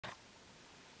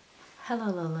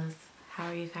Hello Lolas, how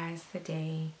are you guys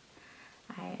today?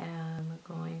 I am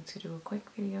going to do a quick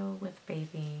video with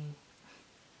baby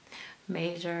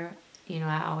Major. You know,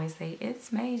 I always say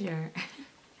it's Major.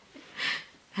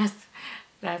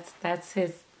 that's that's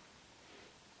his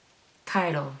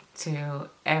title to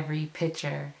every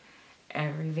picture,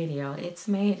 every video. It's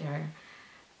Major.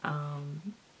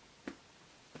 Um,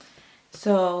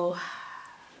 so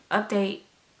update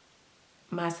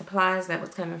my supplies that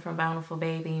was coming from Bountiful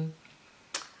Baby.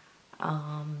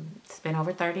 It's been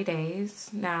over 30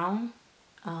 days now.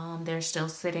 They're still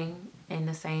sitting in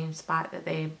the same spot that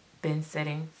they've been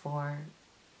sitting for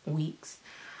weeks.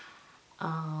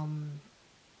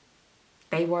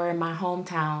 They were in my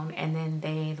hometown and then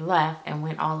they left and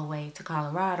went all the way to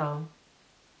Colorado,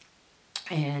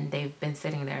 and they've been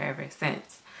sitting there ever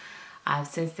since. I've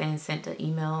since then sent an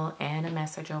email and a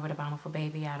message over to Bountiful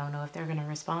Baby. I don't know if they're going to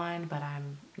respond, but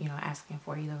I'm, asking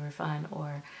for either refund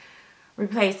or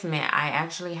replacement. I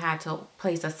actually had to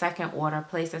place a second order.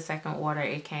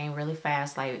 It came really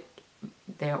fast, like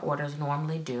their orders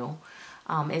normally do.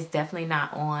 It's definitely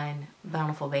not on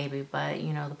Bountiful Baby, but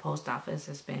the post office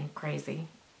has been crazy.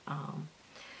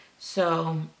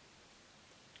 So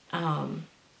I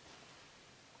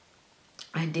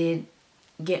did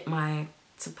get my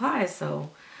supplies.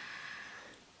 So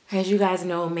as you guys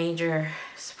know, Major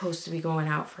is supposed to be going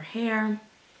out for hair,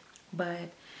 but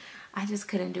I just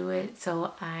couldn't do it.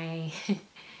 So I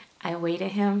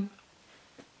weighted him.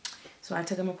 So I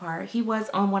took him apart. He was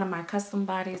on one of my custom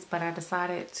bodies, but I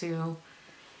decided to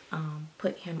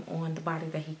put him on the body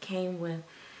that he came with,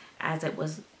 as it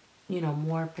was,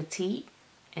 more petite,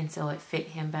 and so it fit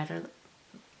him better.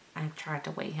 I tried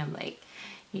to weigh him like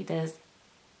he does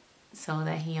so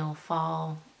that he'll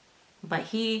fall. But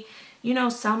he,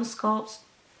 some sculpts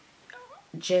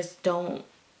just don't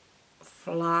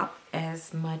flop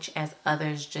as much as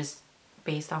others, just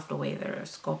based off the way they're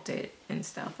sculpted and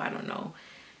stuff. I don't know.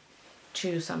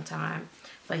 Choose sometime.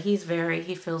 But he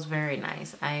feels very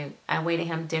nice. I weighted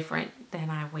him different than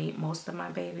I weight most of my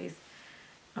babies.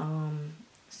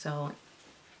 So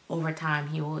over time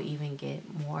he will even get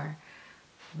more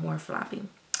floppy.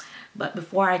 But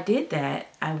before I did that,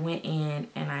 I went in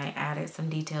and I added some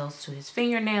details to his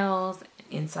fingernails,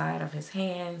 inside of his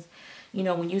hands.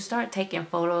 When you start taking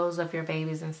photos of your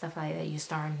babies and stuff like that, you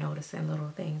start noticing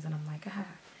little things, and I'm like,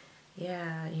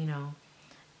 yeah,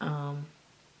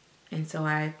 and so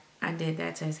I did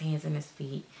that to his hands and his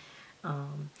feet.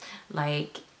 When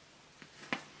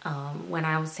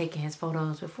I was taking his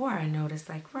photos before, I noticed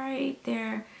like right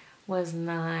there was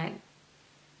not,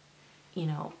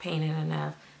 painted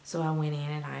enough. So I went in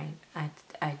and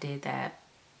I did that.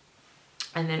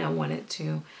 And then I wanted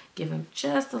to give him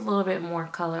just a little bit more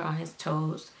color on his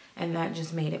toes, and that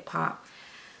just made it pop.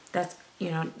 That's,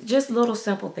 just little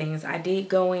simple things. I did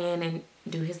go in and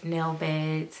do his nail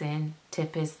beds and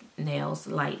tip his nails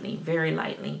lightly, very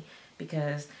lightly,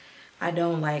 because I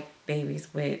don't like babies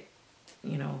with,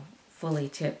 fully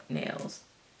tipped nails.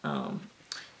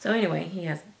 So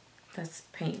anyway, that's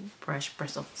paintbrush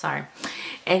bristle, sorry.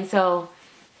 And so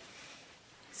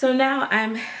now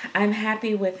I'm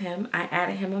happy with him. I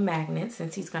added him a magnet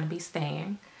since he's going to be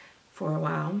staying for a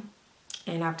while.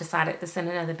 And I've decided to send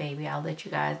another baby. I'll let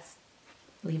you guys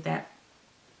leave that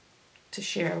to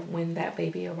share when that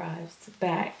baby arrives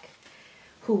back,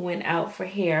 who went out for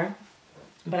hair.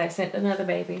 But I sent another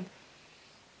baby,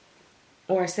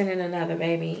 or sending another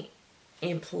baby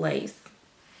in place.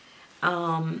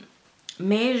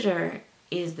 Major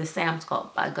is the Sam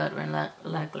Sculpt by Gudrun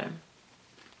Legler.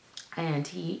 And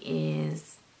he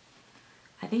is,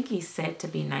 I think he's said to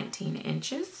be 19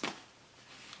 inches.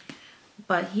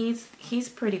 But he's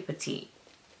pretty petite.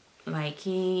 Like,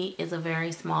 he is a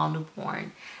very small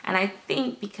newborn. And I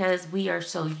think because we are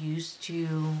so used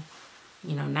to,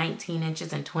 19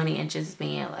 inches and 20 inches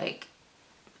being like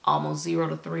almost 0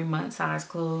 to 3 month size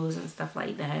clothes and stuff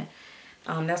like that.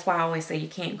 That's why I always say you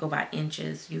can't go by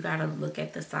inches. You got to look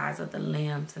at the size of the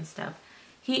limbs and stuff.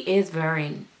 He is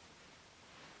very,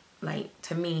 like,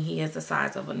 to me, he is the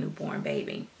size of a newborn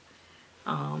baby.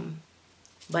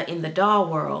 But in the doll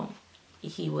world,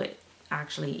 he would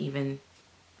actually even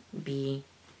be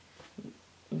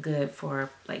good for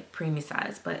like preemie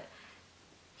size. But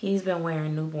he's been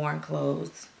wearing newborn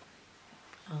clothes.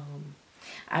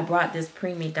 I brought this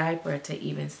preemie diaper to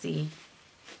even see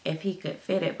if he could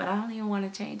fit it, but I don't even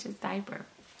want to change his diaper.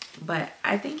 But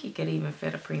I think he could even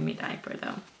fit a preemie diaper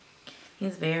though.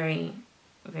 He's very,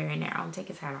 very narrow. Take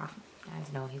his hat off. You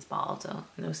guys know he's bald, so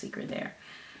no secret there.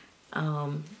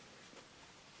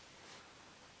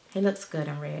 He looks good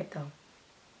in red though.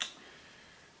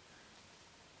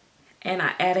 And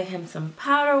I added him some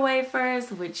powder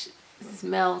wafers, which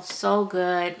smelled so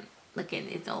good. Look at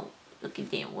this old, look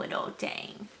at that little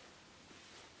thing.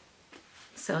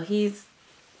 So he's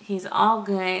all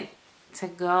good to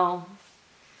go.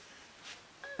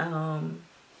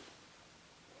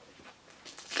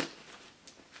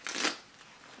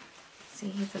 See,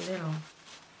 he's a little.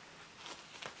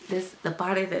 The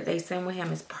body that they send with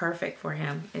him is perfect for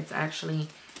him. It's actually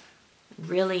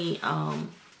really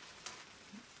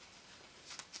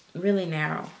really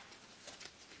narrow.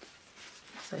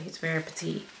 So he's very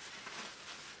petite.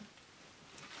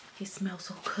 He smells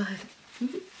so good.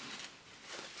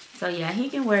 So yeah, he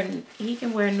can wear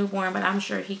newborn, but I'm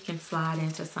sure he can slide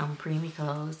into some preemie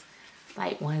clothes,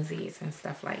 like onesies and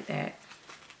stuff like that.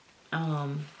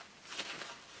 So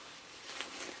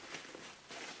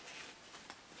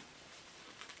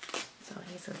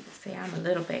he's say I'm a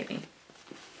little baby.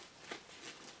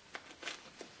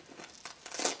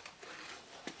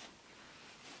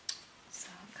 So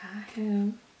I got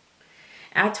him.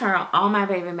 I turn all my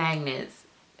baby magnets.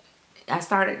 I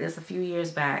started this a few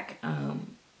years back.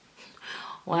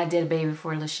 Well, I did a baby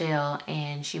for Lachelle,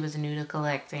 and she was new to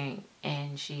collecting,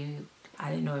 and I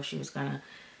didn't know if she was gonna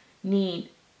need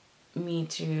me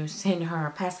to send her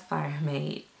a pacifier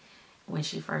made when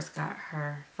she first got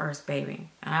her first baby.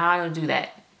 I don't do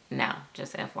that now,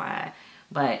 just FYI.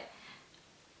 But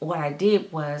what I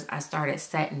did was I started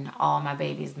setting all my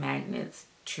baby's magnets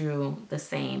to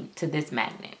this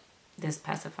magnet, this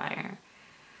pacifier.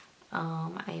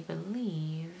 I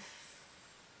believe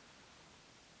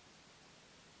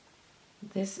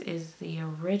this is the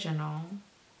original.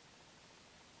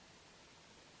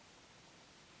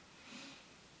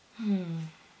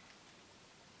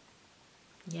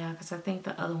 Yeah, because I think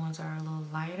the other ones are a little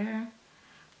lighter,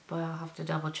 but I'll have to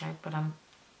double check. But I'm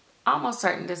almost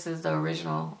certain this is the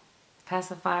original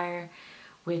pacifier,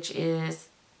 which is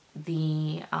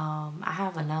the, I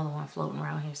have another one floating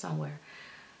around here somewhere.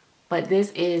 But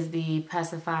this is the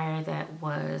pacifier that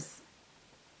was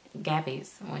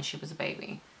Gabby's when she was a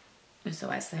baby. And so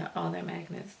I set all their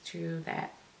magnets to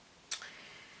that.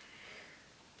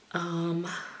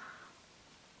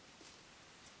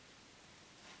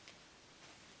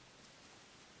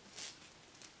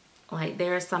 Like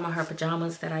there are some of her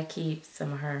pajamas that I keep,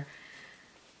 some of her,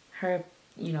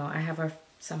 you know, I have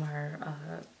some of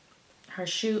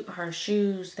her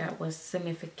shoes that was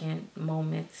significant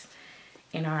moments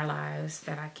in our lives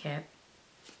that I kept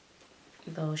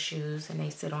those shoes, and they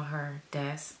sit on her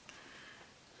desk.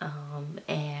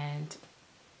 And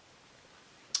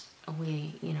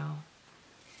we, you know,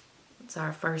 it's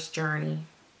our first journey.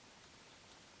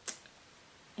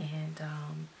 And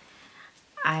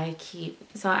I keep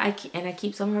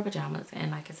some of her pajamas,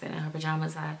 and like I said, in her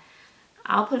pajamas,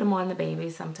 I'll put them on the baby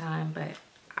sometime, but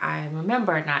I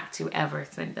remember not to ever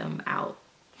send them out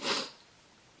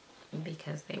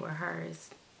because they were hers.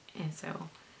 And so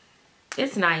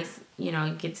it's nice, you know,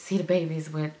 you get to see the babies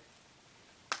with,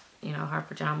 you know, her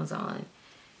pajamas on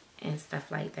and stuff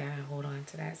like that. I hold on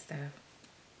to that stuff.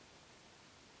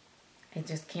 I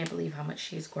just can't believe how much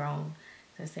she's grown.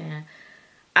 So saying,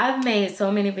 I've made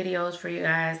so many videos for you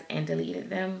guys and deleted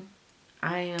them.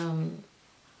 I am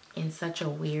in such a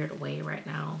weird way right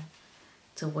now,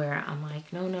 to where I'm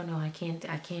like, no, I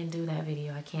can't do that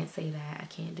video. I can't say that. I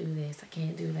can't do this. I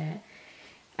can't do that.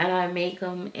 And I make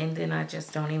them, and then I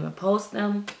just don't even post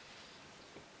them,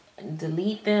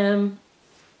 delete them.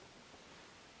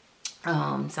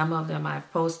 Some of them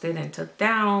I've posted and took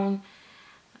down.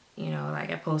 You know,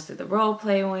 like I posted the role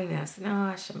play one. And I said, no,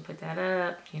 I shouldn't put that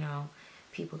up. You know,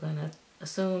 people gonna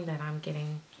assume that I'm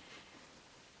getting,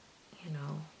 you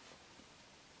know,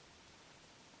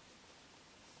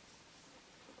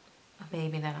 a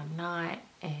baby that I'm not.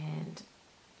 And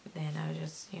then I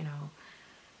just, you know,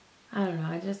 I don't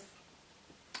know.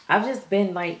 I've just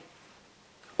been like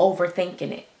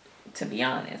overthinking it, to be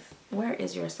honest. Where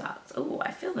is your socks? Oh,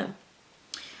 I feel them.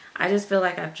 I just feel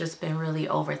like I've just been really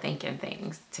overthinking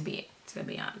things, to be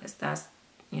honest. That's,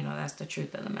 you know, that's the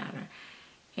truth of the matter.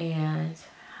 And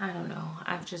I don't know.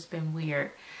 I've just been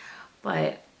weird.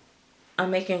 But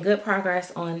I'm making good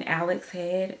progress on Alex's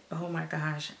head. Oh my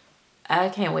gosh. I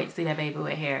can't wait to see that baby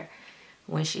with hair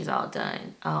when she's all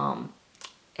done.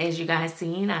 As you guys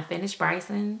seen, I finished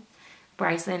Bryson.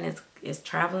 Bryson is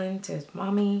traveling to his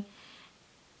mommy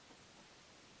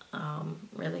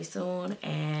really soon,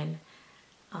 and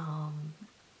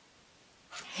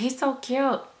he's so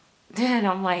cute. Then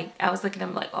I'm like, I was looking at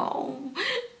him like, oh,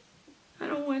 I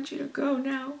don't want you to go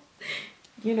now.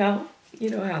 You know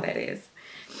how that is.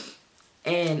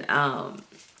 And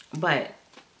but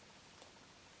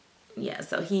yeah,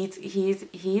 so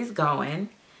he's going.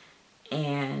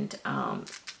 And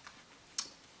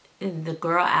the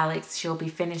girl Alex, she'll be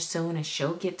finished soon and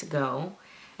she'll get to go.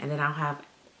 And then I'll have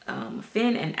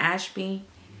Finn and Ashby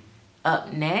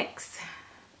up next.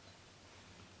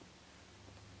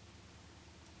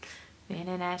 Finn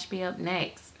and Ashby up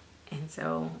next. And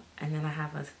so, and then I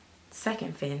have a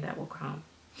second Finn that will come.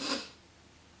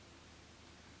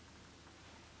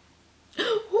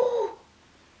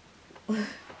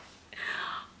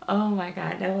 Oh my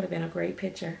God, that would have been a great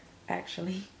picture,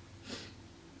 actually.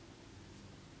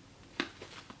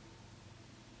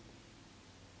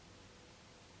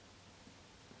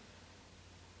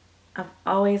 I've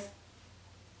always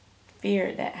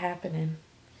feared that happening.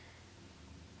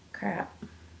 Crap.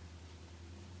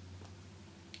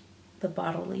 The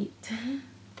bottle leaked.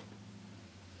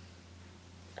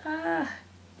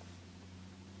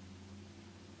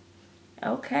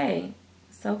 Okay,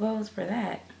 so goes for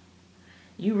that.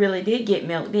 You really did get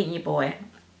milk, didn't you, boy?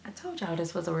 I told y'all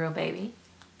this was a real baby.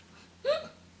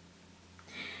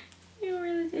 You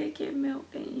really did get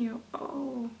milk, didn't you?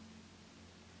 Oh.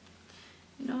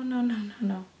 No, no, no, no,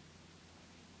 no.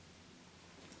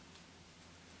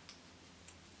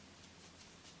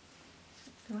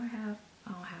 Do I have...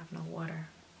 I don't have no water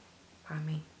by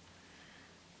me.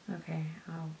 Okay,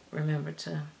 I'll remember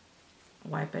to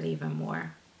wipe it even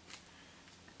more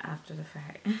after the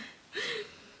fact.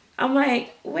 I'm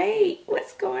like, wait,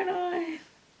 what's going on?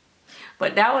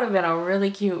 But that would have been a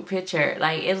really cute picture.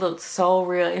 Like, it looked so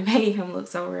real. It made him look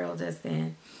so real just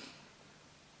then.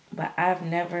 But I've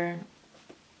never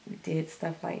did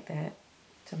stuff like that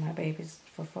to my babies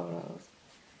for photos.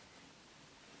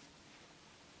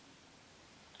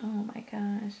 Oh my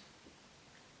gosh.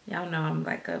 Y'all know I'm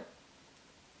like I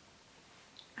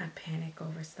panic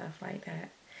over stuff like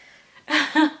that.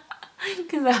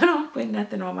 Because I don't put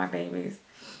nothing on my babies.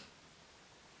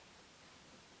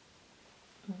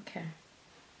 Okay.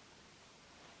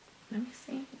 Let me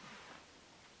see.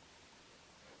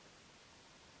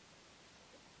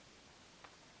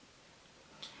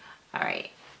 All right.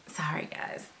 Sorry,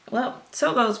 guys. Well,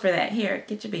 so goes for that. Here,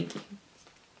 get your binky.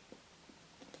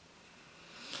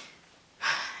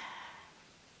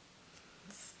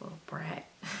 This little brat.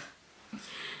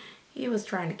 He was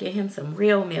trying to get him some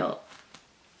real milk.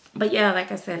 But yeah,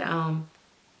 like I said, I'm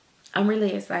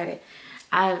really excited.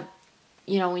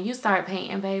 You know, when you start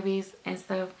painting babies and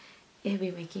stuff, it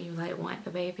be making you like want the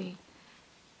baby.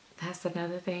 That's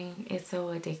another thing. It's so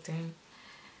addicting.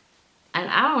 And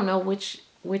I don't know which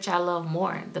I love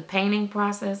more, the painting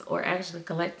process or actually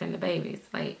collecting the babies.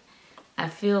 Like, I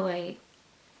feel like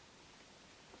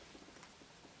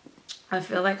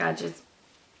I just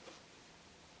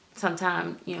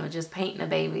sometimes, you know, just painting the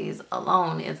babies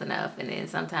alone is enough. And then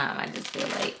sometimes I just feel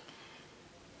like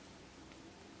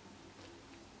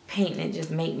painting it just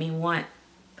make me want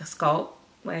the sculpt.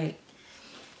 Like,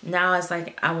 now it's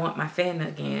like I want my Finn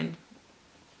again.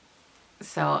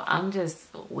 So I'm just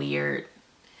weird.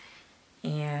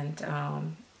 And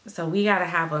so we gotta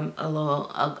have a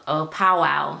little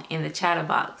powwow in the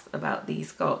Chatterbox about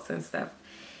these sculpts and stuff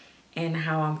and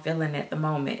how I'm feeling at the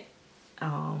moment.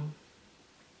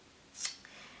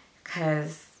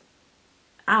 Cause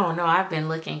I don't know, I've been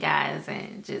looking, guys,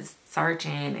 and just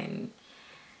searching, and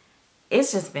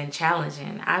it's just been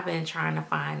challenging. I've been trying to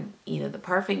find either the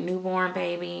perfect newborn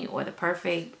baby or the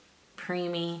perfect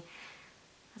preemie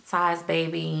size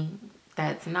baby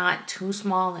that's not too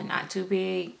small and not too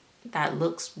big, that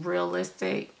looks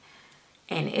realistic.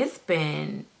 And it's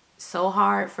been so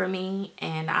hard for me,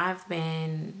 and I've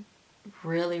been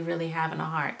really having a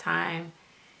hard time,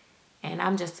 and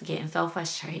I'm just getting so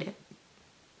frustrated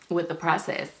with the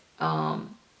process,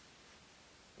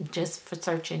 just for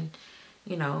searching,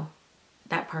 you know,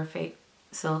 that perfect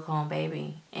silicone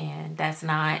baby. And that's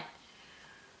not,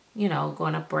 you know,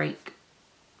 gonna break.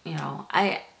 You know,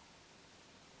 I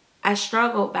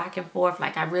struggled back and forth.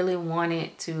 Like, I really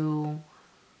wanted to,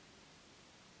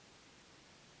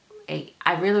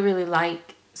 I really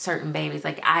like certain babies.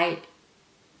 Like, I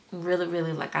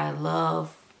really like, I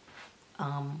love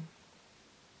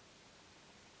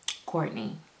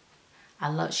Courtney.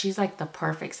 She's like the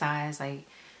perfect size. Like,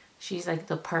 she's like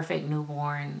the perfect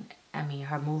newborn. I mean,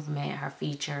 her movement, her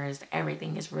features,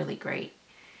 everything is really great.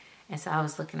 And so I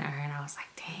was looking at her and I was like,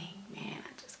 dang, man,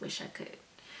 I just wish I could.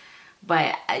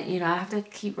 But, you know, I have to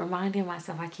keep reminding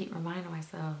myself. I keep reminding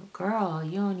myself, girl,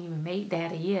 you don't even make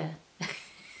that a year.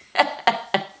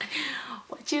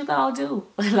 What you gonna do?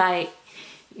 Like,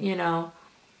 you know.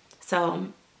 So,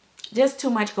 just too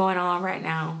much going on right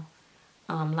now.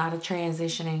 A lot of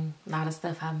transitioning. A lot of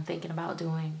stuff I'm thinking about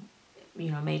doing.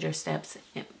 You know, major steps,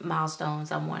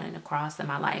 milestones I'm wanting to cross in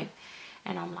my life.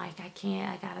 And I'm like, I can't,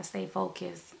 I gotta stay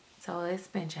focused. So it's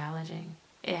been challenging.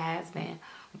 It has been.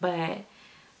 But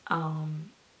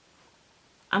I'm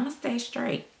gonna stay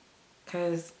straight,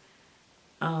 because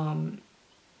I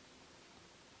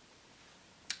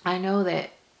know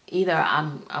that either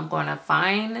I'm gonna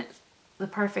find the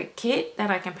perfect kit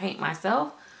that I can paint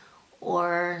myself,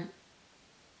 or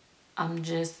I'm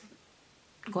just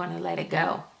going to let it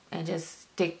go and just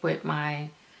stick with the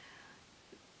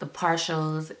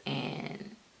partials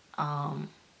and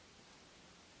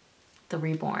the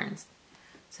reborns.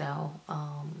 So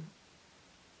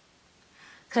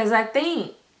because I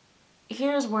think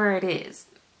here's where it is.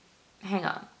 Hang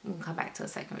on, we'll come back to a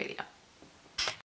second video.